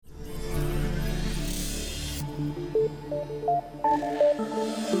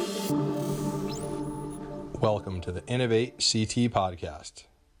Welcome to the Innovate CT podcast.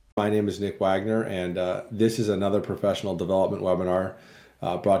 My name is Nick Wagner, and this is another professional development webinar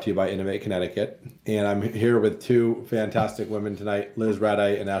brought to you by Innovate Connecticut. And I'm here with two fantastic women tonight, Liz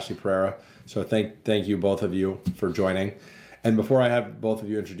Radday and Ashley Pereira. So thank you, both of you, for joining. And before I have both of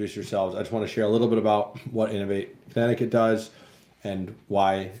you introduce yourselves, I just want to share a little bit about what Innovate Connecticut does and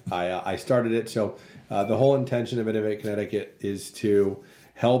why I started it. So the whole intention of Innovate Connecticut is to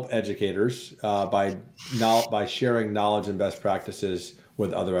help educators by sharing knowledge and best practices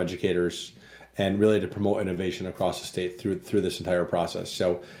with other educators, and really to promote innovation across the state through this entire process.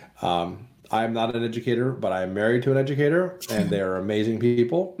 So I'm not an educator, but I am married to an educator, and they are amazing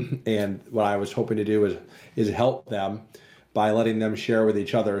people. And what I was hoping to do is help them by letting them share with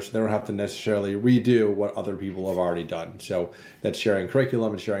each other, so they don't have to necessarily redo what other people have already done. So that's sharing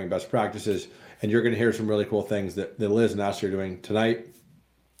curriculum and sharing best practices. And you're going to hear some really cool things that Liz and Ashley are doing tonight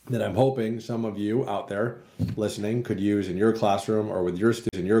that I'm hoping some of you out there listening could use in your classroom or with your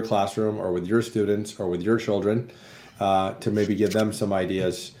students or with your children to maybe give them some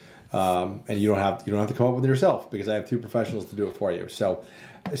ideas. And you don't have to come up with it yourself, because I have two professionals to do it for you. So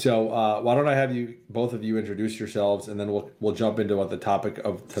why don't I have both of you introduce yourselves, and then we'll jump into what the topic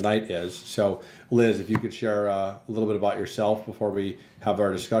of tonight is. So Liz, if you could share a little bit about yourself before we have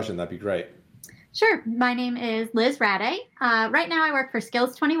our discussion, that'd be great. Sure. My name is Liz Radday. Right now I work for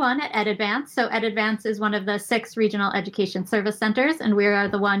Skills 21 at EdAdvance. So EdAdvance is one of the 6 regional education service centers, and we are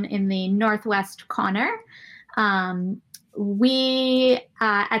the one in the northwest corner. We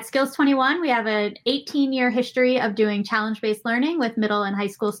at Skills 21, we have an 18-year history of doing challenge-based learning with middle and high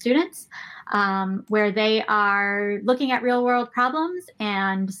school students, where they are looking at real-world problems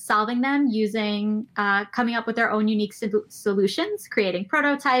and solving them using, coming up with their own unique solutions, creating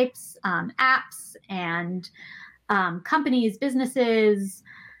prototypes, apps, and companies, businesses,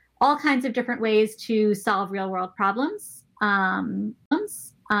 all kinds of different ways to solve real-world problems.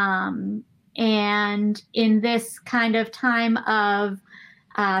 And in this kind of time of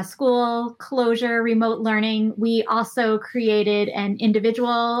school closure, remote learning, we also created an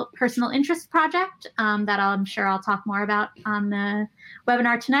individual personal interest project that I'm sure I'll talk more about on the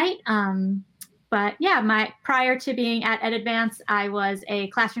webinar tonight. But yeah, prior to being at EdAdvance, I was a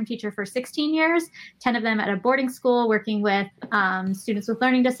classroom teacher for 16 years, 10 of them at a boarding school working with students with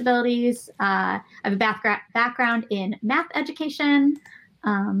learning disabilities. I have a background in math education.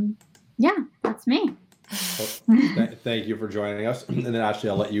 Yeah, that's me. Well, thank you for joining us. And then Ashley,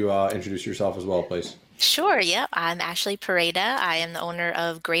 I'll let you introduce yourself as well, please. Sure. Yep. I'm Ashley Pereira. I am the owner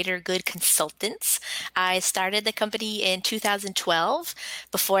of Greater Good Consultants. I started the company in 2012.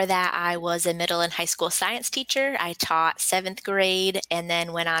 Before that, I was a middle and high school science teacher. I taught 7th grade and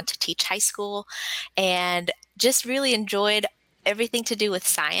then went on to teach high school, and just really enjoyed everything to do with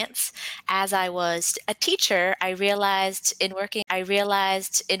science. As I was a teacher, I realized in working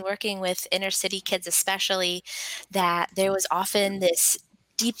with inner city kids especially, that there was often this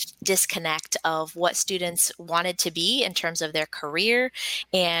deep disconnect of what students wanted to be in terms of their career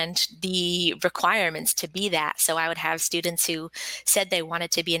and the requirements to be that. So I would have students who said they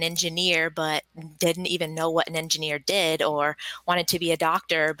wanted to be an engineer but didn't even know what an engineer did, or wanted to be a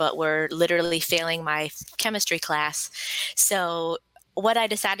doctor but were literally failing my chemistry class. So what I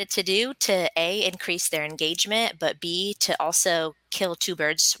decided to do to A, increase their engagement, but B, to also kill 2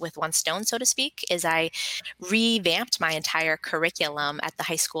 birds with 1 stone, so to speak, is I revamped my entire curriculum at the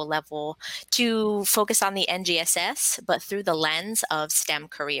high school level to focus on the NGSS, but through the lens of STEM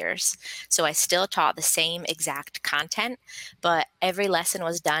careers. So I still taught the same exact content, but every lesson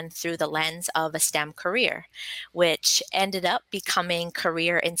was done through the lens of a STEM career, which ended up becoming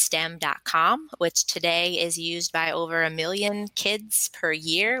careerinstem.com, which today is used by over 1 million kids per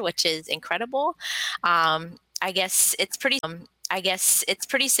year, which is incredible. I guess it's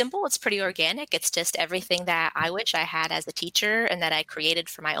pretty simple. It's pretty organic. It's just everything that I wish I had as a teacher and that I created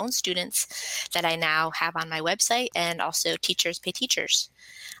for my own students that I now have on my website, and also Teachers Pay Teachers.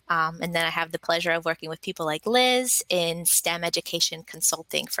 And then I have the pleasure of working with people like Liz in STEM education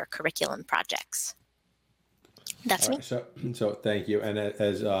consulting for curriculum projects. That's me. So thank you. And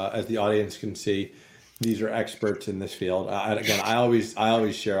as the audience can see, these are experts in this field. Again, I always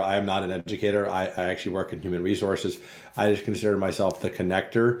share, I am not an educator. I actually work in human resources. I just consider myself the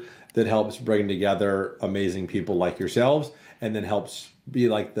connector that helps bring together amazing people like yourselves, and then helps be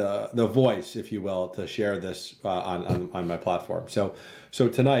like the voice, if you will, to share this on my platform. So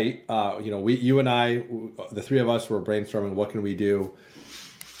tonight, you and I, the 3 of us, were brainstorming what can we do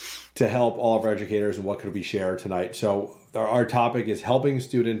to help all of our educators and what could we share tonight. So our topic is helping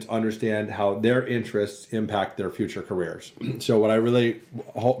students understand how their interests impact their future careers. So what I really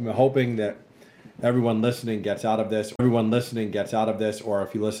I'm hoping that everyone listening gets out of this, or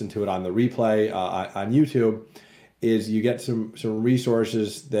if you listen to it on the replay on YouTube, is you get some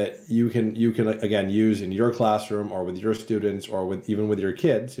resources that you can again use in your classroom or with your students or with even with your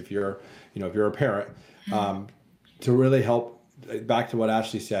kids if you're a parent, to really help. Back to what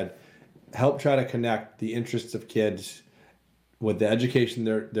Ashley said, help try to connect the interests of kids with the education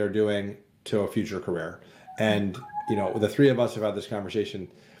they're doing to a future career. And the three of us have had this conversation.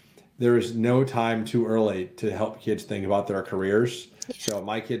 There is no time too early to help kids think about their careers. So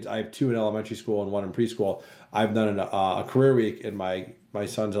my kids, I have two in elementary school and one in preschool. I've done a career week in my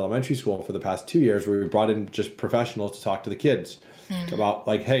son's elementary school for the past 2 years where we brought in just professionals to talk to the kids about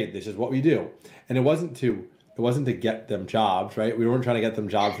like, hey, this is what we do. And it wasn't to get them jobs, right? We weren't trying to get them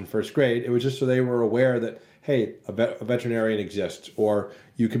jobs in first grade. It was just so they were aware that, hey, a veterinarian exists, or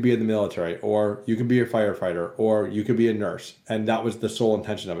you could be in the military, or you could be a firefighter, or you could be a nurse. And that was the sole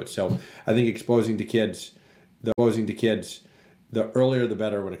intention of it. So I think exposing to kids, the earlier the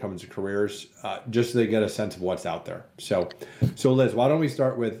better when it comes to careers, just so they get a sense of what's out there. So Liz, why don't we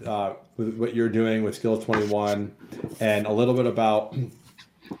start with what you're doing with Skills 21 and a little bit about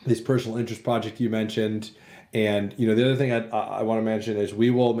this personal interest project you mentioned. And the other thing I want to mention is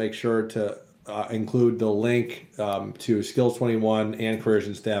we will make sure to include the link to Skills 21 and Careers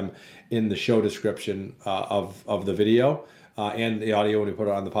in STEM in the show description of the video and the audio when we put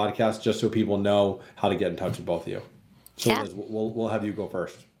it on the podcast, just so people know how to get in touch with both of you. So Liz, we'll have you go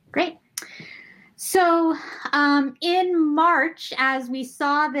first. Great. So in March, as we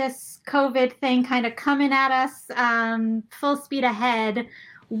saw this COVID thing kind of coming at us full speed ahead,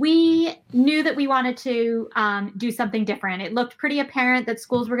 we knew that we wanted to do something different. It looked pretty apparent that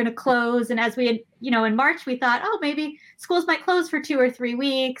schools were going to close. And as we had, in March, we thought, oh, maybe schools might close for 2 or 3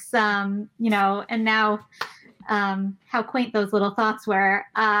 weeks, and now how quaint those little thoughts were.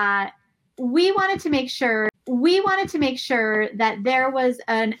 We wanted to make sure that there was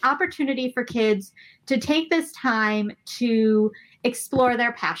an opportunity for kids to take this time to explore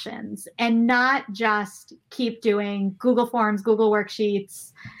their passions and not just keep doing Google Forms, Google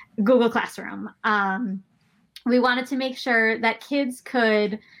Worksheets, Google Classroom. We wanted to make sure that kids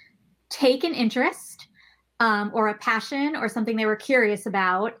could take an interest or a passion or something they were curious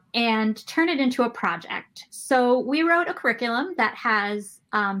about and turn it into a project. So we wrote a curriculum that has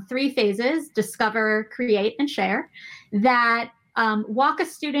 3 phases: discover, create, and share, that walk a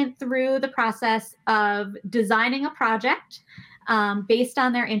student through the process of designing a project based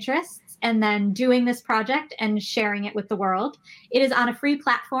on their interests, and then doing this project and sharing it with the world. It is on a free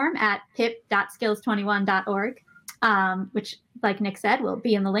platform at pip.skills21.org, which, like Nick said, will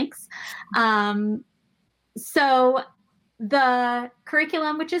be in the links. So the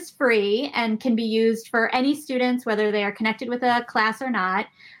curriculum, which is free and can be used for any students, whether they are connected with a class or not,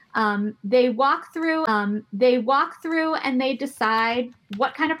 they walk through and they decide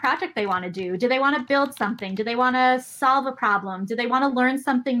what kind of project they want to do. Do they want to build something? Do they want to solve a problem? Do they want to learn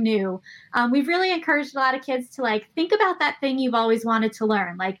something new? We've really encouraged a lot of kids to think about that thing you've always wanted to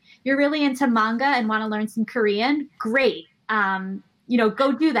learn. Like, you're really into manga and want to learn some Korean. Great.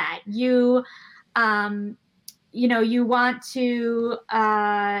 Go do that. You want to,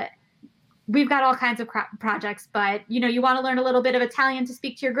 we've got all kinds of projects, but, you want to learn a little bit of Italian to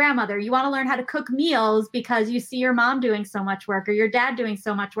speak to your grandmother. You want to learn how to cook meals because you see your mom doing so much work or your dad doing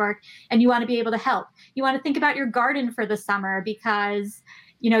so much work, and you want to be able to help. You want to think about your garden for the summer because,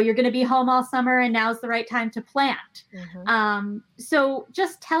 you're going to be home all summer and now's the right time to plant. Mm-hmm. So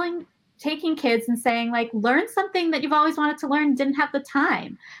just taking kids and saying, learn something that you've always wanted to learn, didn't have the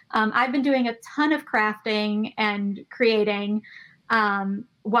time. I've been doing a ton of crafting and creating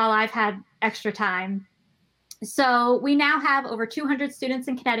while I've had extra time. So we now have over 200 students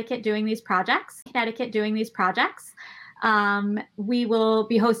in Connecticut doing these projects. We will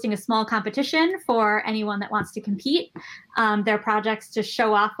be hosting a small competition for anyone that wants to compete, their projects to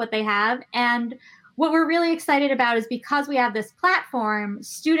show off what they have. And what we're really excited about is, because we have this platform,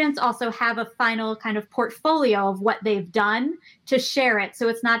 students also have a final kind of portfolio of what they've done to share it. So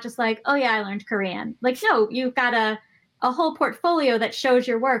it's not just oh yeah, I learned Korean. No, you've got a whole portfolio that shows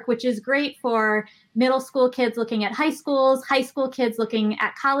your work, which is great for middle school kids looking at high schools, high school kids looking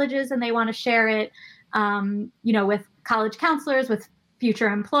at colleges, and they want to share it, with college counselors, with future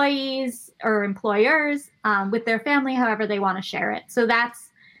employees or employers, with their family, however they want to share it. So that's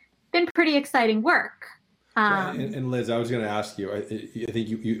been pretty exciting work. And Liz, I was going to ask you, I think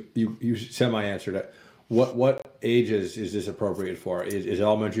you semi-answered it. what ages is this appropriate for? Is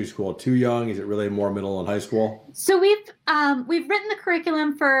elementary school too young? Is it really more middle and high school? So we've written the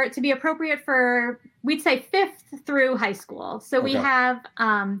curriculum to be appropriate for, we'd say, 5th through high school. So we have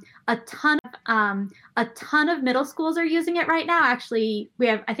a ton of middle schools are using it right now. Actually,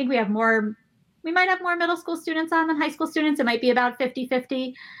 I think we might have more middle school students on than high school students. It might be about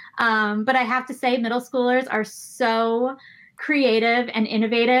 50-50. But I have to say, middle schoolers are so creative and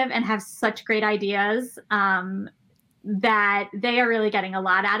innovative and have such great ideas that they are really getting a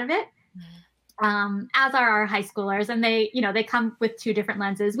lot out of it, as are our high schoolers. And they come with 2 different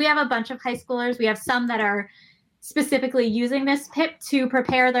lenses. We have a bunch of high schoolers. We have some that are specifically using this PIP to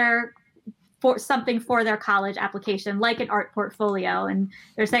prepare for something for their college application, like an art portfolio. And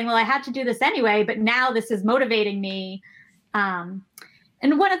they're saying, well, I had to do this anyway, but now this is motivating me. And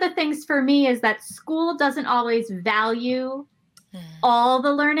one of the things for me is that school doesn't always value all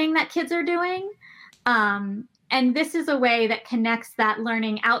the learning that kids are doing. And this is a way that connects that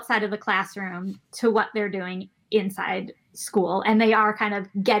learning outside of the classroom to what they're doing inside school. And they are kind of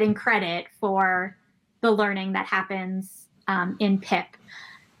getting credit for the learning that happens in PIP.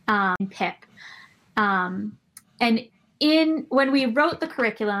 And when we wrote the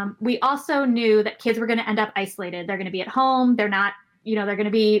curriculum, we also knew that kids were going to end up isolated. They're going to be at home. They're not, they're going to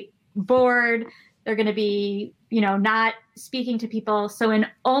be bored. They're going to be, not speaking to people. So in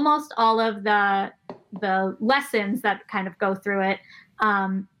almost all of the lessons that kind of go through it,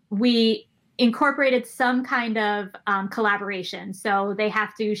 we incorporated some kind of collaboration. So they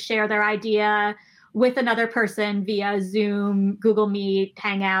have to share their idea with another person via Zoom, Google Meet,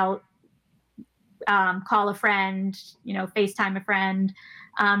 Hangout, call a friend, FaceTime a friend,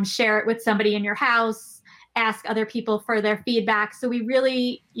 share it with somebody in your house, ask other people for their feedback. So we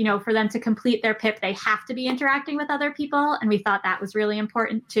really, for them to complete their PIP, they have to be interacting with other people. And we thought that was really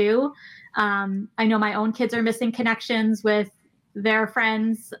important too. I know my own kids are missing connections with their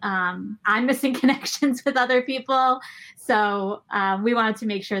friends. I'm missing connections with other people. So we wanted to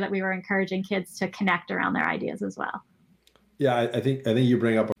make sure that we were encouraging kids to connect around their ideas as well. Yeah, I think you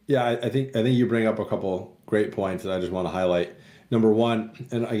bring up a couple great points that I just want to highlight. Number one,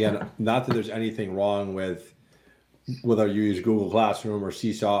 and again, not that there's anything wrong with whether you use Google Classroom or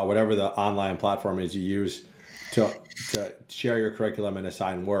Seesaw or whatever the online platform is you use to share your curriculum and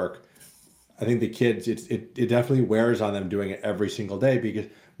assign work. I think the kids, it definitely wears on them doing it every single day, because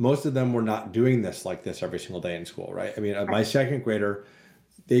most of them were not doing this like this every single day in school, right? I mean, my second grader,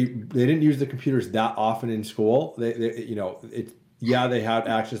 they didn't use the computers that often in school. They had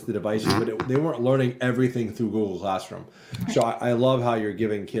access to devices, but they weren't learning everything through Google Classroom. So I love how you're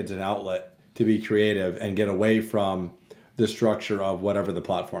giving kids an outlet to be creative and get away from the structure of whatever the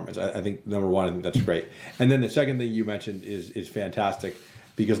platform is. I think, number one, I think that's great. And then the second thing you mentioned is fantastic,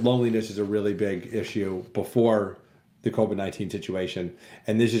 because loneliness is a really big issue before the COVID-19 situation.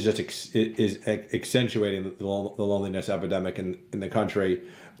 And this is just accentuating the loneliness epidemic in the country,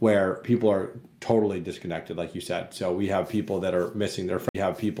 where people are totally disconnected, like you said. So we have people that are missing their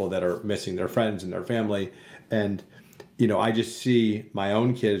friends and their family. And, I just see my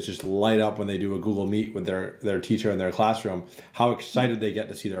own kids just light up when they do a Google Meet with their teacher in their classroom, how excited they get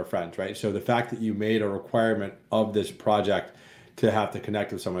to see their friends, right? So the fact that you made a requirement of this project to have to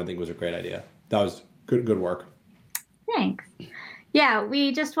connect with someone, I think was a great idea. That was good work. Thanks. Yeah,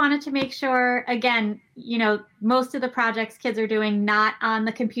 we just wanted to make sure, again, most of the projects kids are doing not on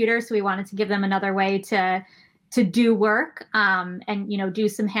the computer. So we wanted to give them another way to do work and, do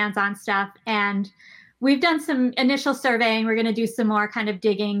some hands-on stuff. And we've done some initial surveying. We're going to do some more kind of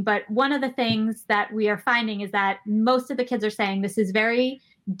digging. But one of the things that we are finding is that most of the kids are saying this is very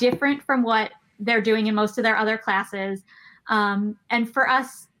different from what they're doing in most of their other classes. And for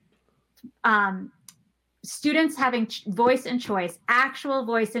us, students having voice and choice, actual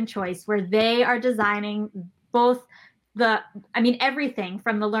voice and choice, where they are designing both everything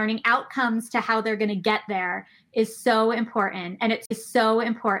from the learning outcomes to how they're going to get there is so important. And it's so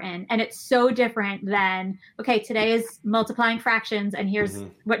important. And it's so different than, okay, today is multiplying fractions and here's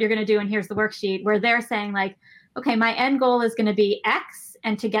what you're going to do. And here's the worksheet, where they're saying like, okay, my end goal is going to be X.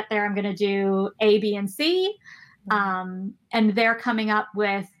 And to get there, I'm going to do A, B, and C. And they're coming up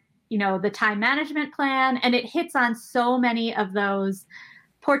with, the time management plan, and it hits on so many of those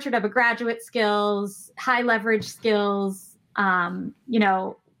portrait of a graduate skills, high leverage skills,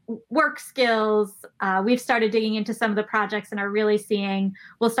 work skills. We've started digging into some of the projects and are really seeing,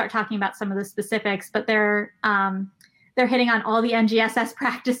 we'll start talking about some of the specifics, but they're hitting on all the NGSS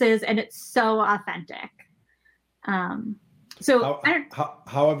practices, and it's so authentic. How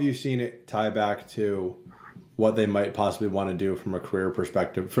have you seen it tie back to what they might possibly want to do from a career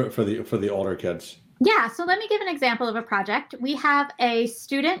perspective for the older kids? Yeah, so let me give an example of a project. We have a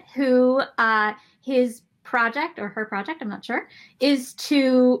student who his project or her project, I'm not sure, is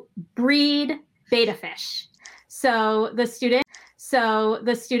to breed betta fish. So the student,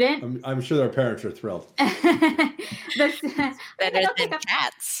 I'm sure their parents are thrilled. Better than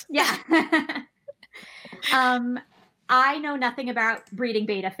cats. Yeah. I know nothing about breeding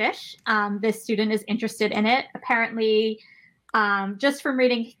betta fish. This student is interested in it. Apparently, just from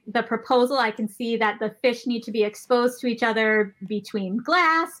reading the proposal, I can see that the fish need to be exposed to each other between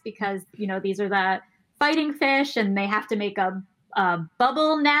glass because, these are the fighting fish and they have to make a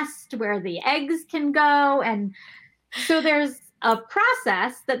bubble nest where the eggs can go. And so there's a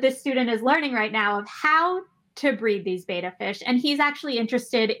process that this student is learning right now of how to breed these betta fish. And he's actually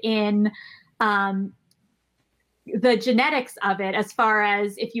interested in the genetics of it, as far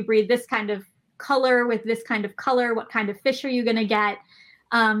as if you breed this kind of color with this kind of color, what kind of fish are you going to get?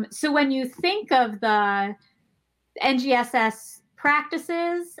 So when you think of the NGSS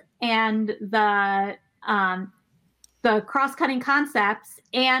practices and the cross-cutting concepts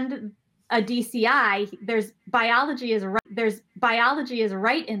and a DCI, there's biology is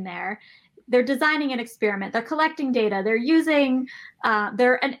right in there. They're designing an experiment. They're collecting data. They're using,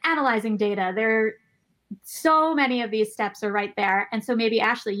 they're analyzing data. So many of these steps are right there. And so maybe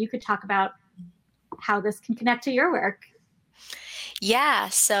Ashley, you could talk about how this can connect to your work. Yeah.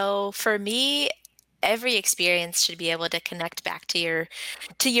 So for me, every experience should be able to connect back to your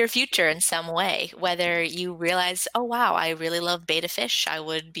future in some way, whether you realize, oh wow, I really love betta fish, I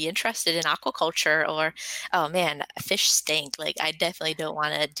would be interested in aquaculture, or oh man, fish stink, like I definitely don't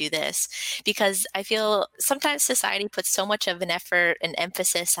want to do this. Because I feel sometimes society puts so much of an effort and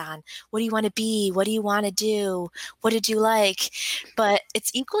emphasis on what do you want to be, what do you want to do, what did you like, but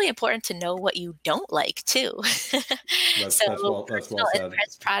it's equally important to know what you don't like too. That's well said.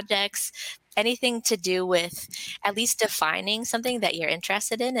 Interest projects, anything to do with at least defining something that you're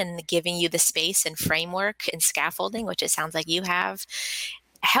interested in and giving you the space and framework and scaffolding, which it sounds like you have,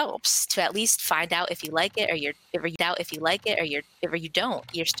 helps to at least find out if you like it or you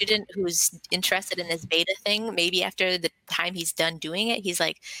don't. Your student who's interested in this beta thing, maybe after the time he's done doing it, he's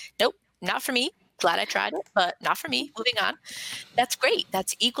like, nope, not for me. Glad I tried it, but not for me. Moving on. That's great.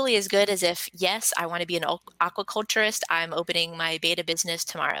 That's equally as good as if, yes, I want to be an aquaculturist, I'm opening my beta business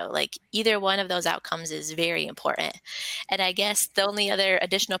tomorrow. Like either one of those outcomes is very important. And I guess the only other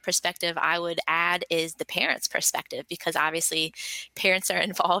additional perspective I would add is the parents' perspective, because obviously parents are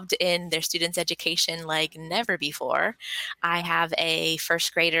involved in their students' education like never before. I have a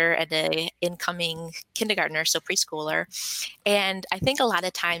first grader and an incoming kindergartner, so preschooler. And I think a lot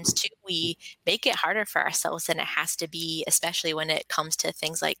of times too, we make it harder for ourselves than it has to be, especially when it comes to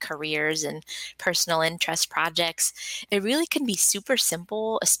things like careers and personal interest projects. It really can be super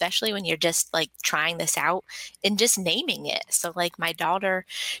simple, especially when you're just like trying this out and just naming it. So like my daughter,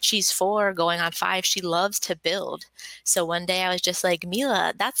 she's 4 going on 5, she loves to build. So one day I was just like,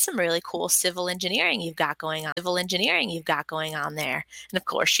 Mila, that's some really cool civil engineering you've got going on there. And of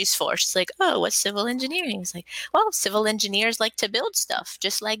course she's 4. She's like, oh, what's civil engineering? It's like, well, civil engineers like to build stuff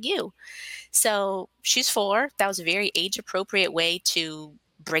just like you. So she's 4. That was a very age appropriate way to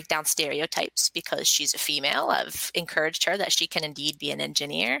break down stereotypes because she's a female. I've encouraged her that she can indeed be an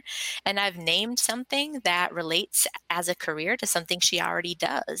engineer. And I've named something that relates as a career to something she already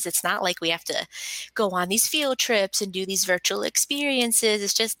does. It's not like we have to go on these field trips and do these virtual experiences.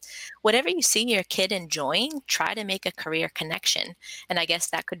 It's just whatever you see your kid enjoying, try to make a career connection. And I guess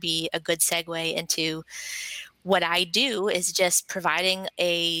that could be a good segue into what I do, is just providing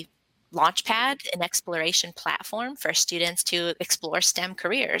a Launchpad, an exploration platform for students to explore STEM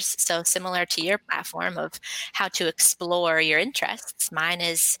careers. So similar to your platform of how to explore your interests, mine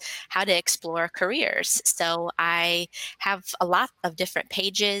is how to explore careers. So I have a lot of different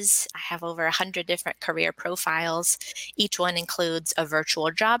pages. I have over 100 different career profiles. Each one includes a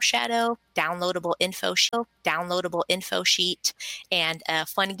virtual job shadow, downloadable info sheet, and a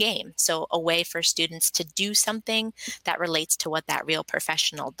fun game. So a way for students to do something that relates to what that real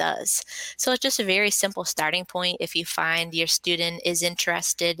professional does. So it's just a very simple starting point if you find your student is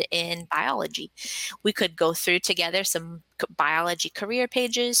interested in biology. We could go through together some biology career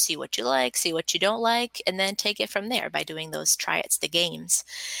pages, see what you like, see what you don't like, and then take it from there by doing those try-its, the games.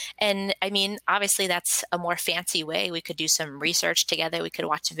 And I mean, obviously that's a more fancy way. We could do some research together, we could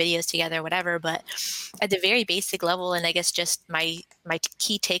watch videos together, whatever, but at the very basic level, and I guess just my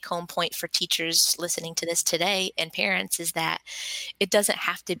key take-home point for teachers listening to this today and parents is that it doesn't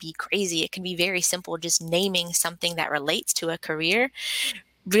have to be crazy. It can be very simple. Just naming something that relates to a career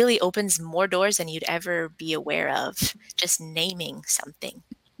really opens more doors than you'd ever be aware of, just naming something.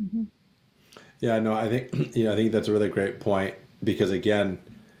 Mm-hmm. Yeah, no, I think I think that's a really great point because again,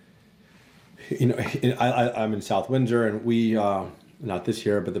 I'm in South Windsor, and we not this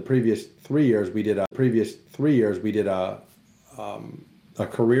year, but the previous 3 years we did a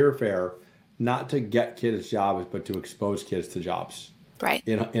career fair, not to get kids jobs, but to expose kids to jobs Right.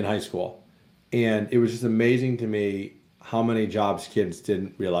 in high school, and it was just amazing to me how many jobs kids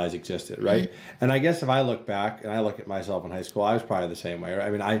didn't realize existed, right? And I guess if I look back and I look at myself in high school, I was probably the same way, right? I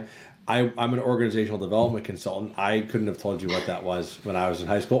mean, I'm an organizational development consultant. I couldn't have told you what that was when I was in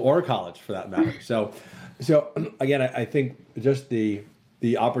high school or college, for that matter. So again, I think just the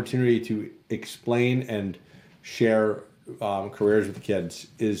opportunity to explain and share careers with kids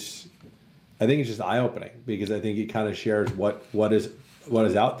is, I think it's just eye opening, because I think it kind of shares what is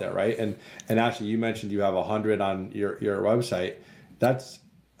out there, right? And actually, you mentioned you have 100 on your website. That's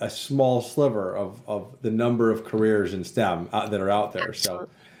a small sliver of the number of careers in STEM that are out there. So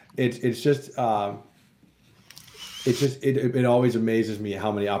it's just it always amazes me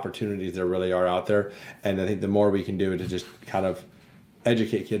how many opportunities there really are out there. And I think the more we can do to just kind of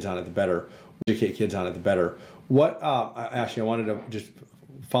educate kids on it, the better. What Ashley, I wanted to just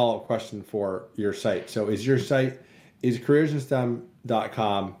follow up question for your site. So is your site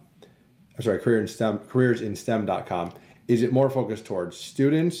careersinstem.com? I'm sorry, careersinstem.com. Is it more focused towards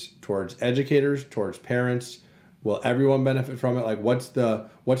students, towards educators, towards parents? Will everyone benefit from it? Like, what's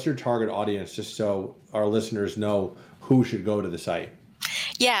your target audience, just so our listeners know who should go to the site?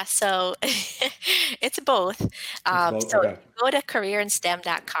 Yeah, so it's both. So Okay. go to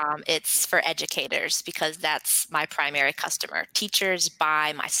careerinstem.com. It's for educators because that's my primary customer. Teachers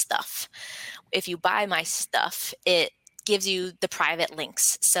buy my stuff. If you buy my stuff, it gives you the private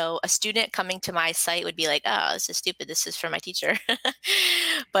links. So a student coming to my site would be like, oh, this is stupid. This is for my teacher.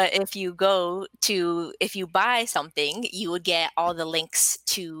 But if you buy something, you would get all the links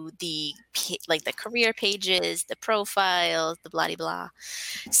to the career pages, the profiles, the blah, blah, blah.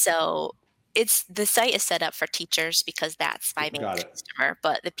 So the site is set up for teachers because that's my main customer.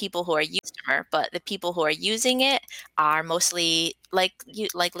 But the people who are using it are mostly, like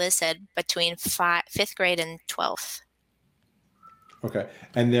Liz said, between fifth grade and 12th. Okay,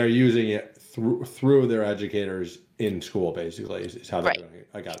 and they're using it through their educators in school, basically, is how they're doing it.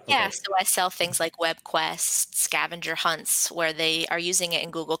 I got it. Okay. Yeah, so I sell things like web quests, scavenger hunts, where they are using it in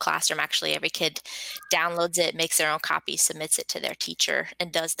Google Classroom. Actually, every kid downloads it, makes their own copy, submits it to their teacher,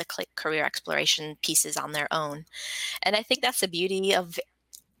 and does the career exploration pieces on their own. And I think that's the beauty of,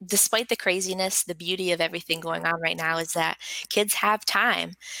 despite the craziness, the beauty of everything going on right now is that kids have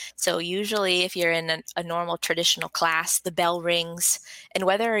time. So usually if you're in a normal traditional class, the bell rings, and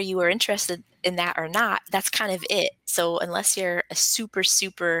whether you are interested in that or not, that's kind of it. So unless you're a super,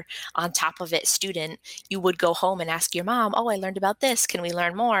 super on top of it student, you would go home and ask your mom, oh, I learned about this. Can we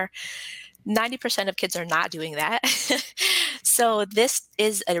learn more? 90% of kids are not doing that. So this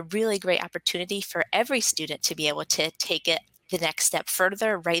is a really great opportunity for every student to be able to take it the next step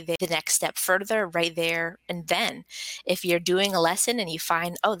further right there and then. If you're doing a lesson and you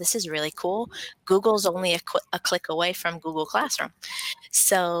find, oh, this is really cool, Google's only a click away from Google Classroom.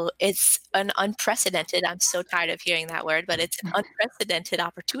 So it's an unprecedented, I'm so tired of hearing that word, but it's an unprecedented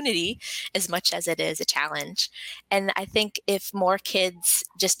opportunity as much as it is a challenge. And I think if more kids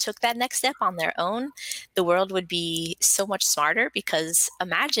just took that next step on their own, the world would be so much smarter, because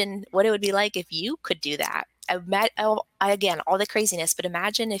imagine what it would be like if you could do that. Again, all the craziness, but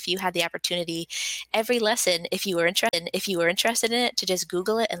imagine if you had the opportunity every lesson, if you were interested in it, to just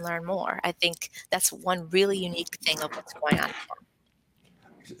Google it and learn more. I think that's one really unique thing of what's going on.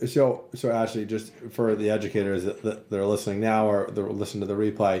 So Ashley, just for the educators that are listening now or they're listening to the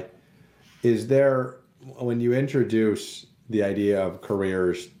replay, is there, when you introduce the idea of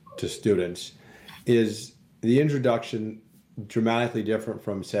careers to students, is the introduction dramatically different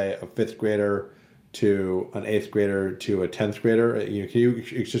from, say, a fifth grader to an eighth grader to a 10th grader? Can you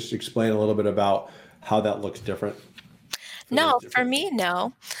just explain a little bit about how that looks different? No, for me,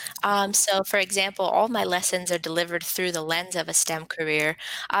 no. So for example, all my lessons are delivered through the lens of a STEM career.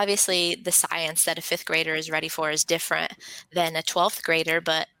 Obviously, the science that a fifth grader is ready for is different than a 12th grader,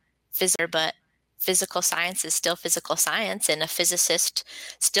 but physical science is still physical science, and a physicist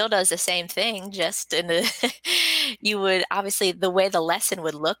still does the same thing, just you would, obviously, the way the lesson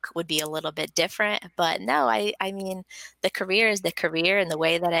would look would be a little bit different. But no, I mean, the career is the career, and the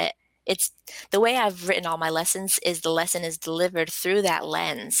way that it's the way I've written all my lessons is the lesson is delivered through that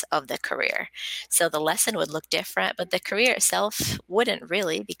lens of the career. So the lesson would look different, but the career itself wouldn't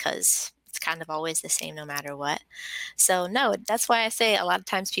really, because it's kind of always the same no matter what. So no, that's why I say a lot of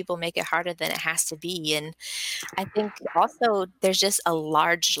times people make it harder than it has to be. And I think also there's just a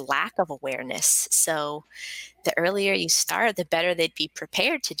large lack of awareness. So the earlier you start, the better they'd be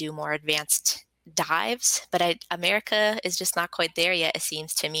prepared to do more advanced dives. But America is just not quite there yet, it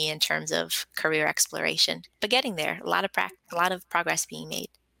seems to me, in terms of career exploration. But getting there, a lot of progress being made.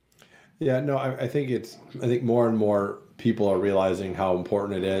 Yeah, no, I think I think more and more people are realizing how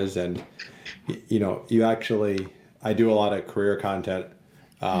important it is. And, I do a lot of career content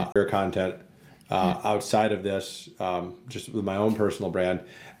outside of this, just with my own personal brand.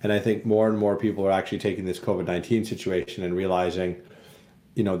 And I think more and more people are actually taking this COVID-19 situation and realizing,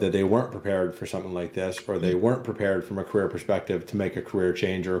 that they weren't prepared for something like this, or they weren't prepared from a career perspective to make a career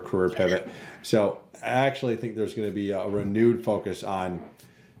change or a career pivot. So I actually think there's going to be a renewed focus on,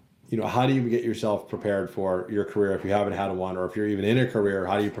 how do you get yourself prepared for your career if you haven't had one, or if you're even in a career,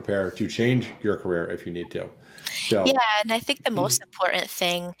 how do you prepare to change your career if you need to? So Yeah, and I think the most important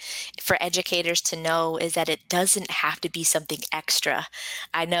thing for educators to know is that it doesn't have to be something extra.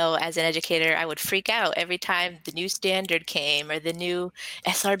 I know as an educator, I would freak out every time the new standard came or the new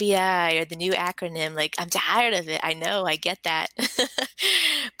SRBI or the new acronym. Like, I'm tired of it. I know, I get that.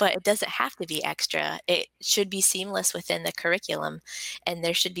 But it doesn't have to be extra. It should be seamless within the curriculum. And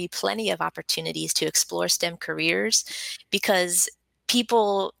there should be plenty of opportunities to explore STEM careers because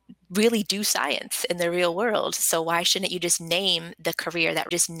people really do science in the real world. So why shouldn't you just name the career that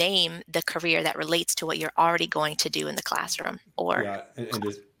relates to what you're already going to do in the classroom? Or yeah,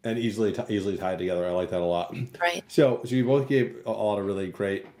 and easily tied together. I like that a lot. right. So you both gave a lot of really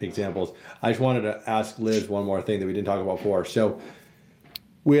great examples. I just wanted to ask Liz one more thing that we didn't talk about before. So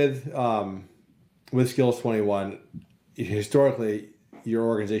with Skills 21, historically, your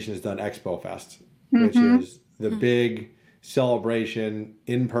organization has done Expo Fest, which is the big celebration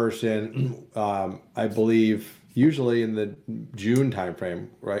in person. I believe usually in the June timeframe,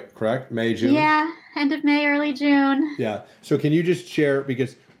 right? Correct? May, June? Yeah, end of May, early June. Yeah. So can you just share,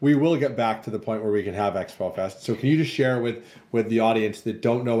 because we will get back to the point where we can have Expo Fest. So can you just share with the audience that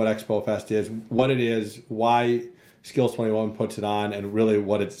don't know what Expo Fest is, what it is, why Skills 21 puts it on, and really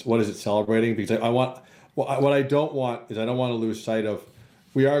what is it celebrating? Because what I don't want is I don't want to lose sight of,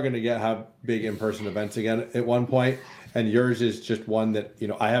 we are going to have big in-person events again at one point. And yours is just one that,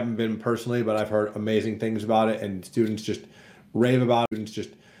 I haven't been personally, but I've heard amazing things about it, and students just rave about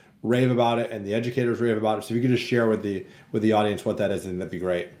it, and the educators rave about it. So if you could just share with the audience what that is, and that'd be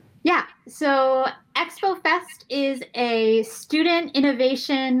great. Yeah, so Expo Fest is a student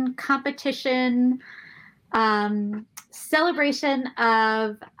innovation competition celebration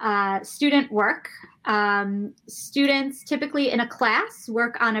of student work. Students typically in a class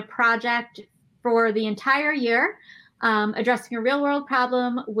work on a project for the entire year, addressing a real world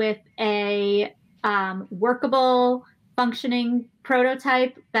problem with a workable, functioning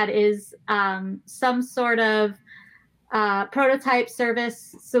prototype that is some sort of prototype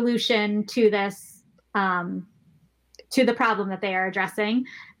service solution to this, to the problem that they are addressing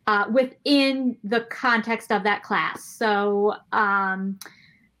within the context of that class. So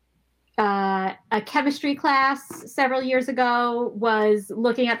a chemistry class several years ago was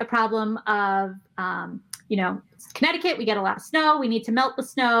looking at the problem of, Connecticut, we get a lot of snow, we need to melt the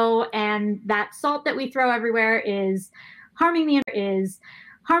snow, and that salt that we throw everywhere is harming the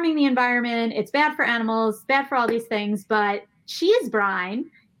environment, it's bad for animals, bad for all these things, but cheese brine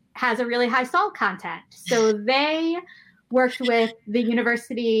has a really high salt content. So they worked with the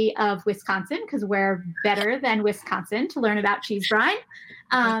University of Wisconsin, because we're better than Wisconsin to learn about cheese brine,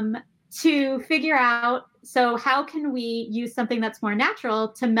 to figure out, so how can we use something that's more natural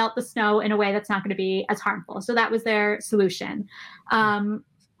to melt the snow in a way that's not going to be as harmful? So that was their solution.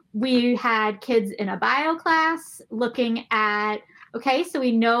 We had kids in a bio class looking at, okay, so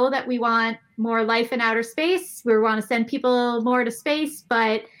we know that we want more life in outer space. We want to send people more to space,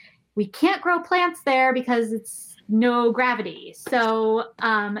 but we can't grow plants there because it's no gravity. So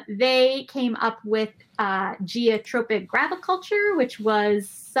they came up with geotropic graviculture, which was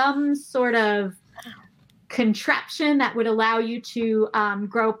some sort of contraption that would allow you to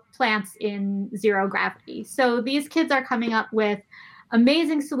grow plants in zero gravity. So these kids are coming up with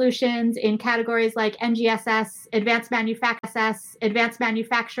amazing solutions in categories like NGSS, advanced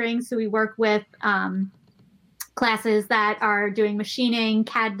manufacturing. So we work with classes that are doing machining,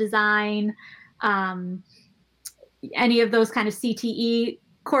 CAD design, any of those kind of CTE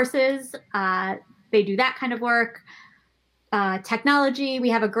courses. They do that kind of work. Technology, we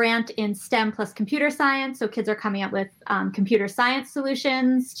have a grant in STEM plus computer science. So kids are coming up with computer science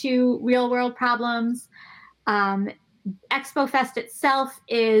solutions to real world problems. Expo Fest itself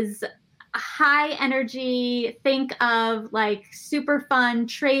is high energy, think of like super fun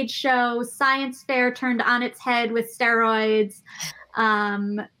trade show, science fair turned on its head with steroids.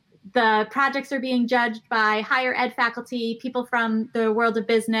 The projects are being judged by higher ed faculty, people from the world of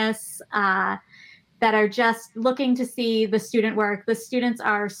business, that are just looking to see the student work. The students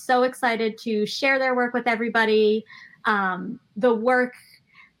are so excited to share their work with everybody. The work,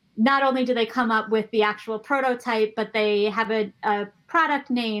 not only do they come up with the actual prototype, but they have a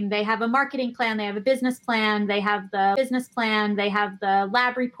product name, they have a marketing plan, they have a business plan, they have the business plan, they have the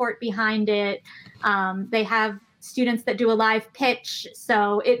lab report behind it. They have students that do a live pitch.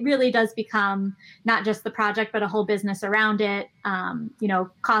 So it really does become not just the project, but a whole business around it.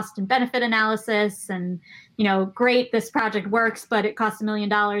 Cost and benefit analysis and, great, this project works, but it costs $1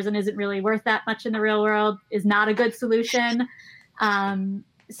 million and isn't really worth that much in the real world is not a good solution.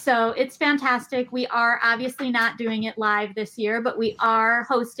 So it's fantastic. We are obviously not doing it live this year, but we are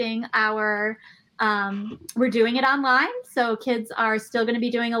hosting we're doing it online. So kids are still going to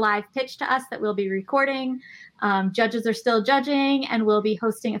be doing a live pitch to us that we'll be recording. Judges are still judging, and we'll be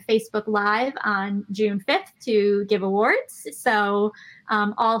hosting a Facebook Live on June 5th to give awards. So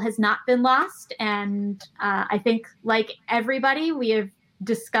all has not been lost. And I think, like everybody, we have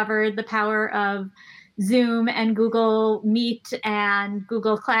discovered the power of Zoom and Google Meet and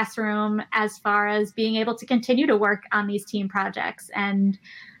Google Classroom as far as being able to continue to work on these team projects. And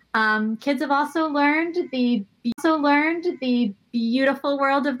kids have also learned the beautiful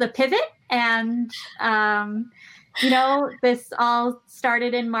world of the pivot. And, this all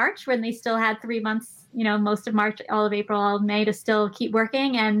started in March when they still had 3 months, most of March, all of April, all of May to still keep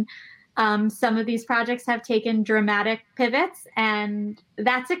working. And some of these projects have taken dramatic pivots, and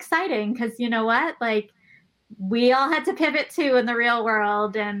that's exciting because you know what? Like, we all had to pivot too in the real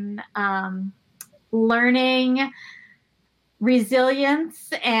world, and learning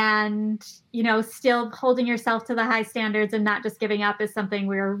resilience and, still holding yourself to the high standards and not just giving up is something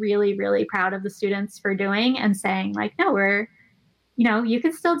we're really, really proud of the students for doing and saying like, no, you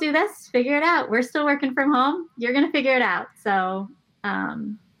can still do this, figure it out. We're still working from home. You're going to figure it out. So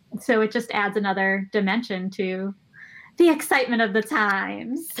it just adds another dimension to the excitement of the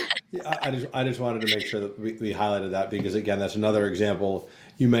times. Yeah, I just wanted to make sure that we highlighted that because, again, that's another example.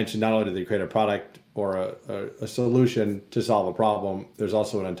 You mentioned not only did they create a product or a solution to solve a problem, there's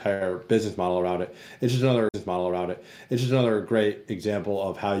also an entire business model around it. It's just another great example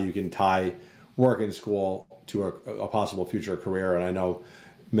of how you can tie work in school to a possible future career. And I know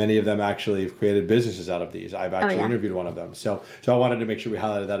many of them actually have created businesses out of these. I've actually interviewed one of them. So I wanted to make sure we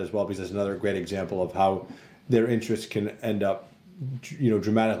highlighted that as well, because that's another great example of how their interests can end up,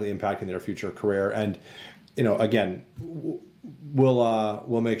 dramatically impacting their future career. And, again,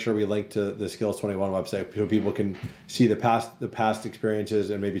 we'll make sure we link to the Skills 21 website so people can see the past experiences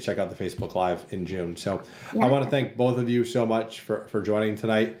and maybe check out the Facebook Live in June. So I want to thank both of you so much for joining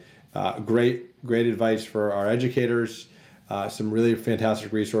tonight. Great advice for our educators. Some really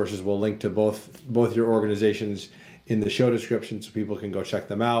fantastic resources. We'll link to both your organizations in the show description so people can go check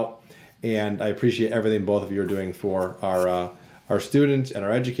them out. And I appreciate everything both of you are doing for our students and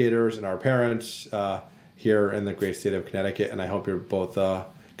our educators and our parents here in the great state of Connecticut. And I hope you're both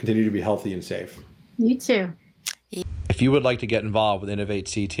continue to be healthy and safe. You too. If you would like to get involved with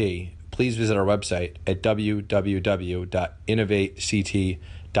Innovate CT, please visit our website at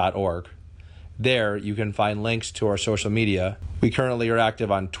www.innovatect.org. There, you can find links to our social media. We currently are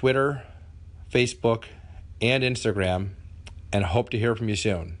active on Twitter, Facebook, and Instagram, and hope to hear from you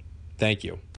soon. Thank you.